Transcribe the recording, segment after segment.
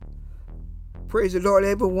Praise the Lord,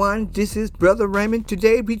 everyone. This is Brother Raymond.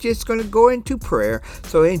 Today, we're just going to go into prayer.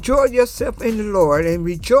 So enjoy yourself in the Lord and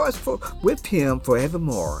rejoice with Him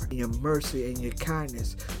forevermore. In your mercy and your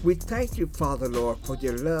kindness, we thank you, Father, Lord, for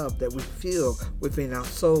your love that we feel within our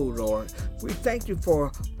soul, Lord. We thank you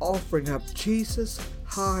for offering up Jesus.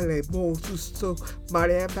 For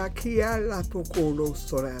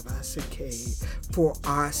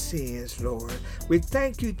our sins, Lord. We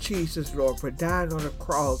thank you, Jesus, Lord, for dying on the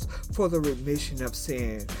cross for the remission of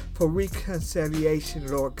sin, for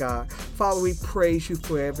reconciliation, Lord God. Father, we praise you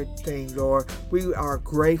for everything, Lord. We are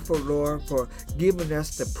grateful, Lord, for giving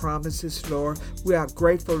us the promises, Lord. We are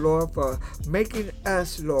grateful, Lord, for making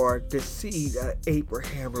us, Lord, the seed of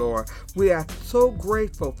Abraham, Lord. We are so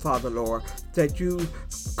grateful, Father, Lord, that you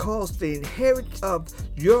caused the inheritance of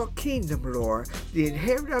your kingdom, Lord, the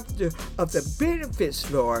inheritance of the benefits,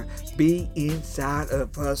 Lord, be inside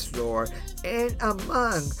of us, Lord, and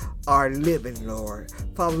among our living, Lord.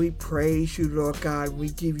 Father, we praise you, Lord God. We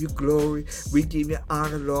give you glory. We give you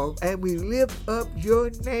honor, Lord, and we lift up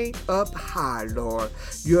your name up high, Lord.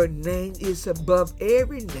 Your name is above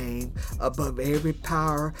every name, above every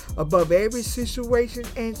power, above every situation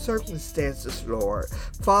and circumstances, Lord.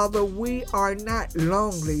 Father, we are not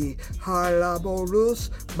lonely,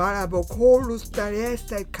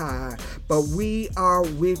 but we are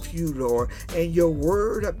with you, Lord, and your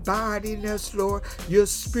word abide in us, Lord. Your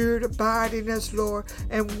spirit abide in us, Lord,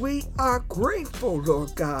 and we are grateful,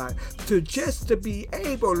 Lord God, to be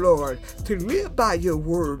able, Lord, to live by your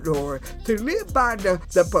word, Lord, to live by the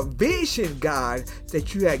provision, God,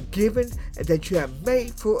 that you have given and that you have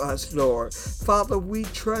made for us, Lord. Father, we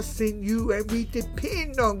trust in you and we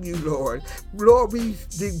depend on you, Lord. Lord, we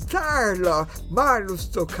desire, Lord,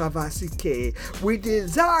 we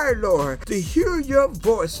desire, Lord, to hear your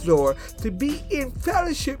voice, Lord, to be in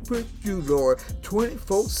fellowship with you, Lord,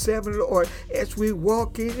 24/7, Lord, as we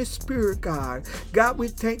walk in the Spirit, God. God, we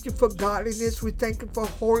thank you for godliness. We thank you for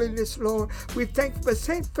holiness, Lord. We thank you for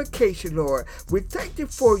sanctification, Lord. We thank you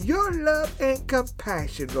for your love and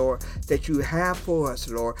compassion, Lord, that you have for us,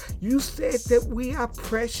 Lord. You said that we are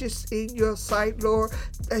precious in your sight, Lord,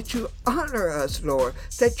 that you honor us, Lord,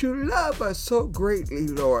 that you love us so greatly,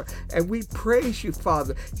 Lord. And we praise you,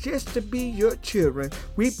 Father, just to be your children.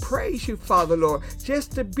 We praise you, Father, Lord,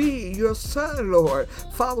 just to be your son, Lord.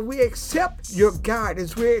 Father, we accept your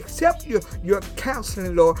guidance. We accept your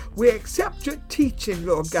counseling, Lord. We accept your teaching,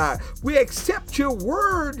 Lord God. We accept your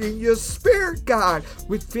word and your spirit, God,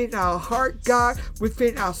 within our heart, God,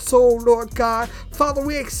 within our soul, Lord God. Father,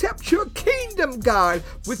 we accept your kingdom, God,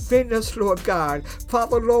 within us, Lord God.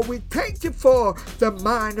 Father, Lord, we thank you for the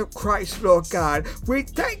mind of Christ, Lord God. We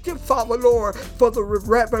thank you, Father, Lord, for the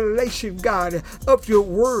revelation, God, of your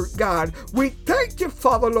word, God. We thank you,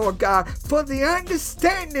 Father, Lord God, for the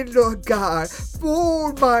understanding, Lord God.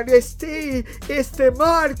 For majesty,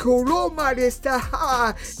 marco, lo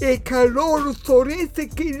majestad, e calor sorese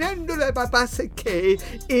quinandole babaseke.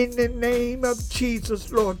 In the name of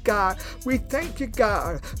Jesus, Lord God, we thank you,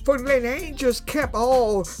 God, for letting angels camp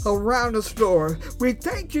all around us, Lord. We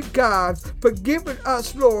thank you, God, for giving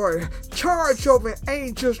us, Lord, charge over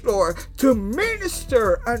angels, Lord, to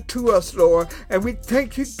minister unto us, Lord. And we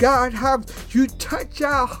thank you, God, how you touch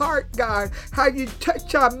our heart, God, how you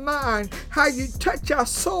touch our mind, how you touch our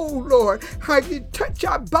soul, Lord, how you touch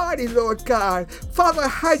our body, Lord God. Father,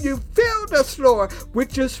 how you filled us, Lord,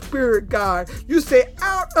 with your spirit, God. You say,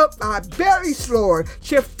 out of our bellies, Lord,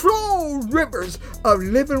 shall flow rivers of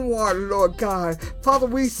living water, Lord God. Father,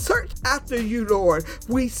 we search after you, Lord.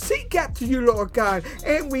 We seek after you, Lord God,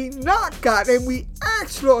 and we knock, God, and we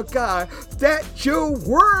ask, Lord God, that your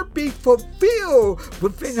word be fulfilled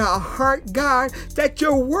within our heart, God, that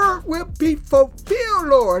your word will be fulfilled,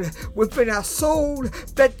 Lord, within our soul,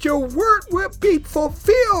 that your word will be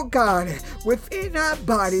fulfilled, God, within our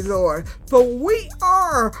body, Lord. For we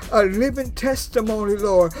are a living testimony,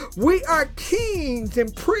 Lord. We are kings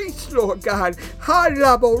and priests, Lord God,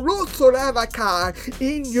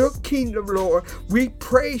 in your kingdom, Lord. We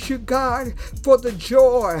praise you, God, for the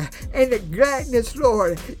joy and the gladness,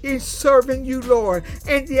 Lord, in serving you, Lord,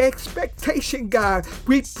 and the expectation, God.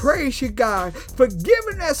 We praise you, God, for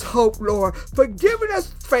giving us hope, Lord, for giving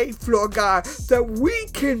us faith, Lord God, that we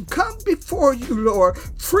can come before you, Lord,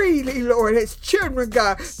 freely, Lord, as children,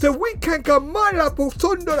 God, that we can come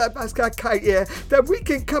that we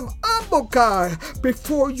can come humble, God,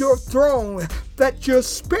 before your throne, that your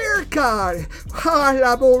spirit, God,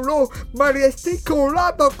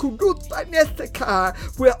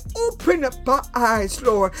 will open up our eyes,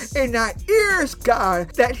 Lord, and our ears,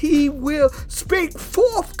 God, that he will speak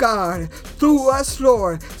forth, God, through us,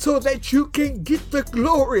 Lord, so that you can get the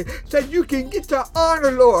glory, that you can get the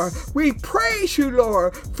honor, Lord. We praise you,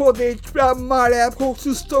 Lord, for the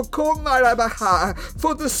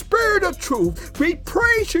spirit of truth. We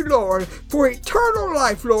praise you, Lord, for eternal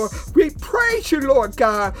life, Lord. We praise you, Lord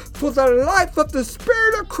God, for the life of the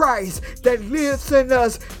Spirit of Christ that lives in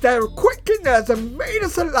us, that quickened us and made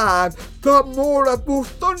us alive. The more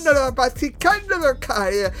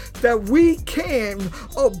that we can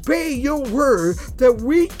obey your word, that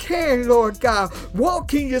we can, Lord God,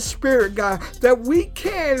 walk in your spirit, God, that we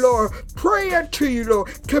can, Lord, pray unto you,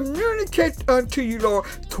 Lord, communicate unto you, Lord,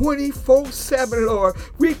 24/7, Lord.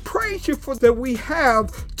 We praise you for that we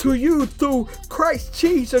have to you through Christ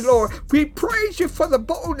Jesus, Lord. We praise you for the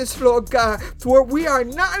boldness, Lord God, where we are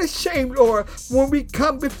not ashamed, Lord, when we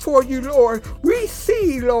come before you, Lord. We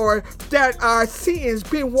see, Lord, that our sins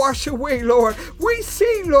been washed away, Lord. We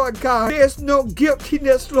see, Lord God, there's no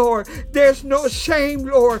guiltiness, Lord. There's no shame,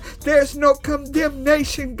 Lord. There's no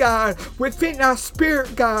condemnation, God, within our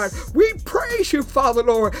spirit, God. We praise you, Father,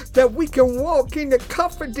 Lord, that we can walk in the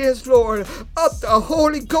confidence, Lord, of the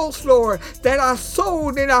Holy Ghost, Lord, that our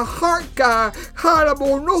soul and our heart, God,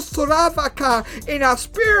 in our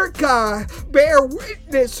spirit, God, bear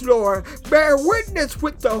witness, Lord. Bear witness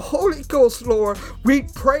with the Holy Ghost, Lord. We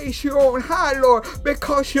praise you on high, Lord,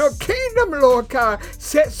 because your kingdom, Lord God,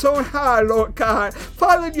 sets on high, Lord God.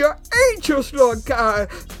 Father, your angels, Lord God,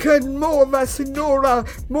 can more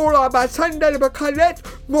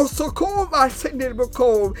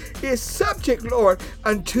is subject, Lord,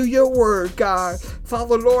 unto your word, God.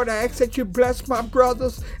 Father, Lord, I ask that you bless my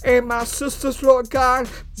brothers and my sisters, Lord God.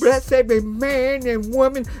 Bless every man and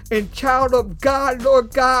woman and child of God,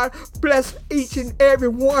 Lord God. Bless each and every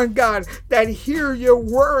one, God, that hear your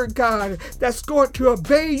word, God, that's going to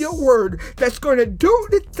obey your word, that's going to do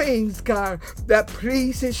the things, God, that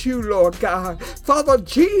pleases you, Lord God. Father,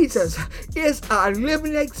 Jesus is our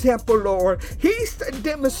living example, Lord. He's the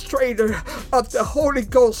demonstrator of the Holy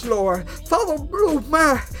Ghost, Lord. Father, blue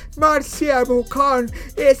Marcia Bucan,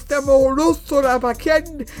 esta molusto la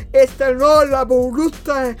baquén, esta no la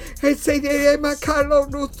voluta, ese de macalo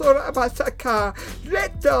nusora basaka.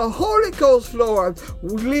 Let the Holy Ghost, Lord,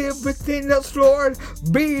 live within us, Lord.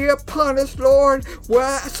 Be upon us, Lord.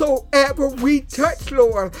 Wheresoever we touch,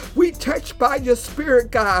 Lord, we touch by your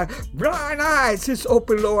Spirit, God. Blind eyes is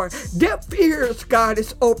open, Lord. Deaf ears, God,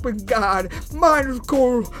 is open, God.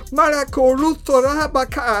 Marco Lusora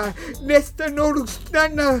Baka, Nesta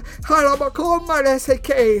Norustana, Harabako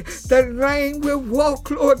Mareseke. The lame will walk,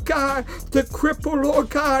 Lord God. The cripple, Lord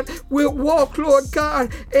God, will walk, Lord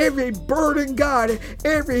God. Every burden, God,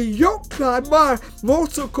 every yoke, God,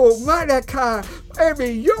 Mosoko Maraka. Every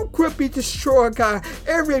yoke will be destroyed, God.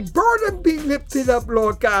 Every burden be lifted up,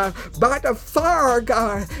 Lord God, by the fire,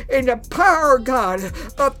 God, and the power, God,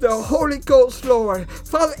 of the Holy Ghost, Lord.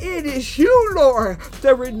 Father, it is you, Lord,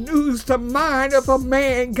 that renews the mind of a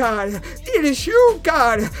man, God. It is you,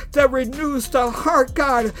 God, that renews the heart,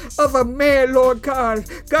 God, of a man, Lord God.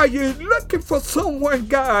 God, you're looking for someone,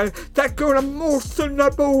 God, that's going to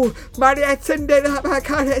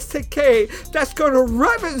that's going to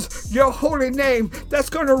reverence your holy name, that's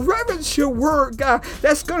going to reverence your word, God,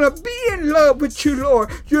 that's going to be in love with you, Lord.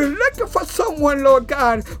 You're looking for someone, Lord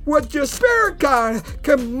God, with your spirit, God,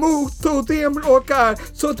 can move through them, Lord God,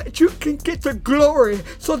 so that you can get the glory,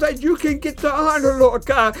 so that you can get the honor, Lord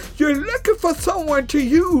God. You're looking for someone to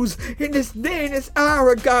use in this day and this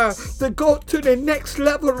hour, God, to go to the next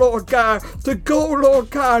level, Lord God, to go, Lord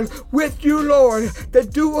God, with you, Lord, to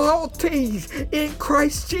do all things in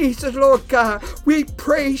Christ Jesus, Lord God. We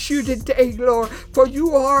praise you today, Lord, for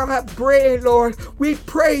you are our bread, Lord. We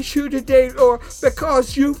praise you today, Lord,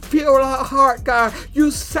 because you fill our heart, God.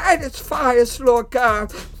 You satisfy us, Lord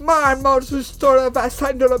God.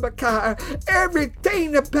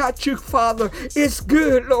 Everything about you, Father, is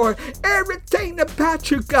good, Lord. Everything about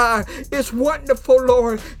you, God, is wonderful,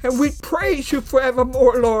 Lord. And we praise you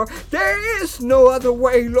forevermore, Lord. There is no other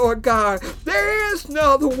way, Lord God. There is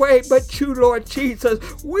no other way but you, Lord Jesus.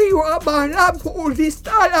 We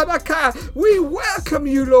welcome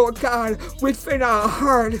you, Lord God, within our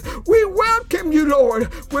heart. We welcome you,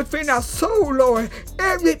 Lord, within our soul, Lord.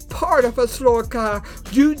 Every part of us, Lord God,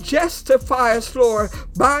 you justify us, Lord,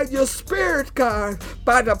 by your Spirit, God,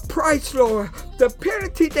 by the price, Lord, the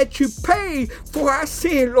penalty that you paid for our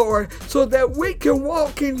sin, Lord, so that we can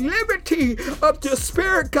walk in liberty of your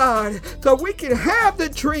Spirit, God, so we can have the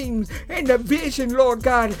dreams and the vision, Lord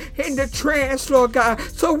God, and the trance, Lord God,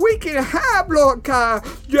 so we can have, Lord God,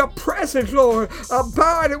 your presence, Lord,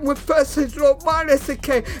 abiding with us, Lord,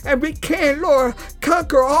 and we can, Lord,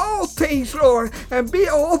 conquer all things, Lord, and be an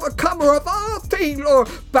overcomer of all things, Lord,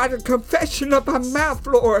 by the confession of our mouth,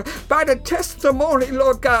 Lord, by the testimony,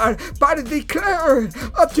 Lord God, by the declare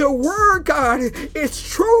of your word, God. It's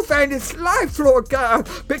truth and it's life, Lord God,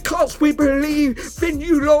 because we believe in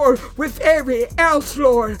you, Lord, with every ounce,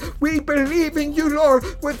 Lord. We believe in you, Lord,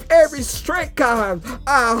 with every strength, God.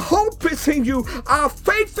 Our hope is in you. Our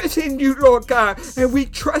faith is in you, Lord God, and we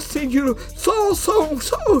trust in you so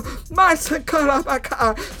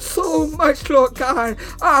much, Lord God.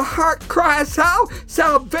 Our heart cries out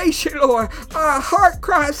salvation, Lord. Our heart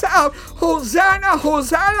cries out Hosanna,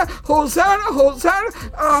 Hosanna, Hosanna, Hosanna.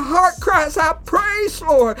 Our heart cries out praise,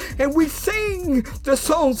 Lord, and we sing the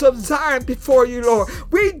songs of Zion before you, Lord.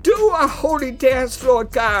 We do a holy dance,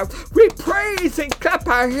 Lord God. We praise and clap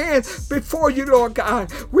our hands before you, Lord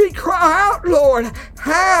God. We cry out, Lord,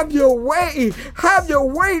 have your way,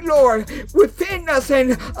 Lord, within us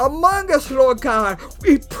and among us, Lord God.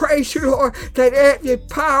 We praise you, Lord, that every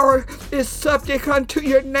power is subject unto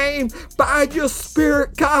your name by your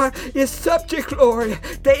Spirit, God, is subject, Lord.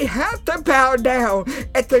 They have to bow down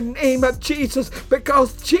at the name of Jesus,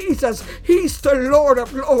 because Jesus, he's the Lord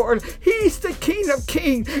of Lords. He's the King of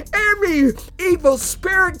Kings. Every evil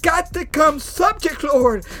spirit got to come subject,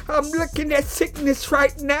 Lord. I'm looking at sickness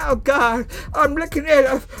right now, God. I'm looking at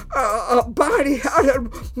a body out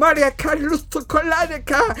of Maria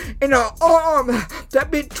in her arm that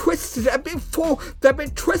been twisted, that been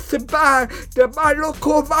twisted by the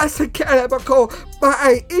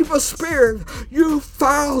by evil spirit. You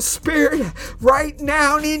foul spirit, right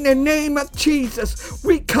now in the name of Jesus,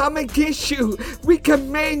 we come against you. We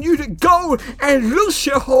command you to go and loose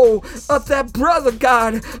your hold of that brother,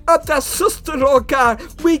 God, of that sister, Lord God.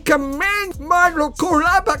 We command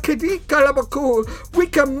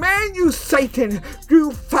you, Satan,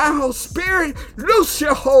 you foul spirit, loose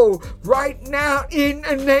your hold right now in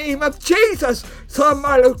the name of Jesus.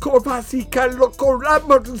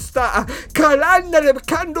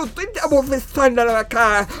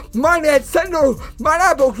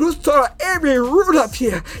 Every root of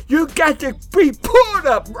you got to be pulled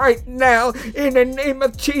up right now in the name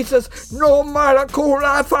of Jesus. No matter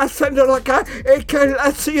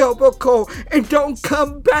and don't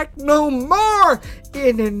come back no more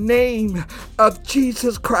in the name of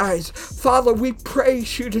Jesus Christ. Father, we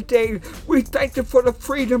praise you today. We thank you for the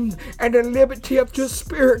freedom and the liberty of your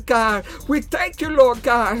Spirit, God. We thank you, Lord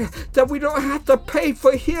God, that we don't have to pay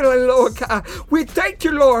for healing, Lord God. We thank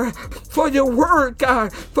you, Lord, for your word,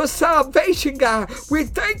 God, for salvation, God. We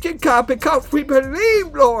thank you, God, because we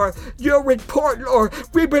believe, Lord, your report, Lord.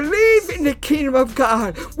 We believe in the kingdom of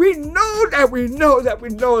God. We know that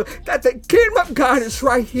the kingdom of God is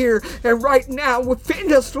right here and right now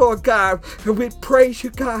within us, Lord God. And we praise you,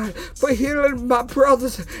 God, for healing my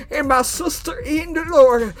brothers and my sister in the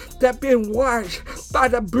Lord that been washed by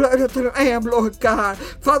the blood of the Lamb, Lord God.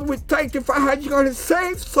 Father, we thank you for how you're going to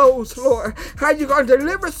save souls, Lord. How you're going to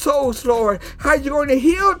deliver souls, Lord. How you're going to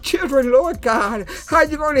heal children, Lord God. How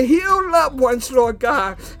you're going to heal loved ones, Lord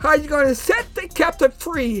God. How you're going to set the captive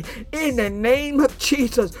free in the name of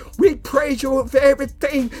Jesus. We praise you with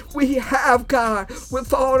everything we have, God,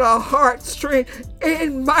 with all our heart, strength,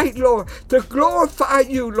 and might, Lord, to glorify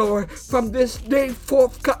you, Lord, from this day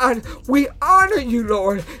forth, God. We honor you,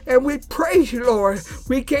 Lord, and we praise you, Lord.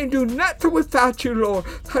 We can't do nothing without you, Lord,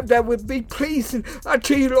 that would be pleasing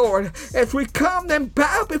unto you, Lord, as we come and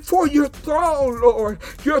bow before your throne, Lord,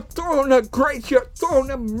 your throne of grace, your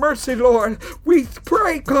throne of mercy, Lord. We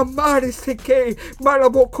pray,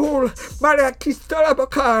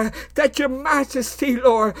 that your majesty,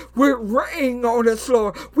 Lord, will reign on us,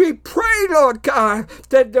 Lord. We pray, Lord God,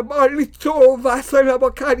 that the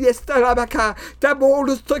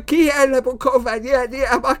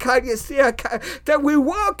that we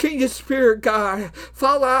walk in your Spirit, God.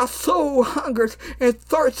 Father, our soul hungers and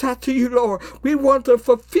thirsts after you, Lord. We want to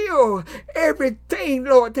fulfill everything,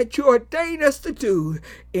 Lord, that you ordained us to do.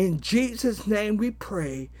 In Jesus' name we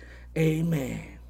pray. Amen.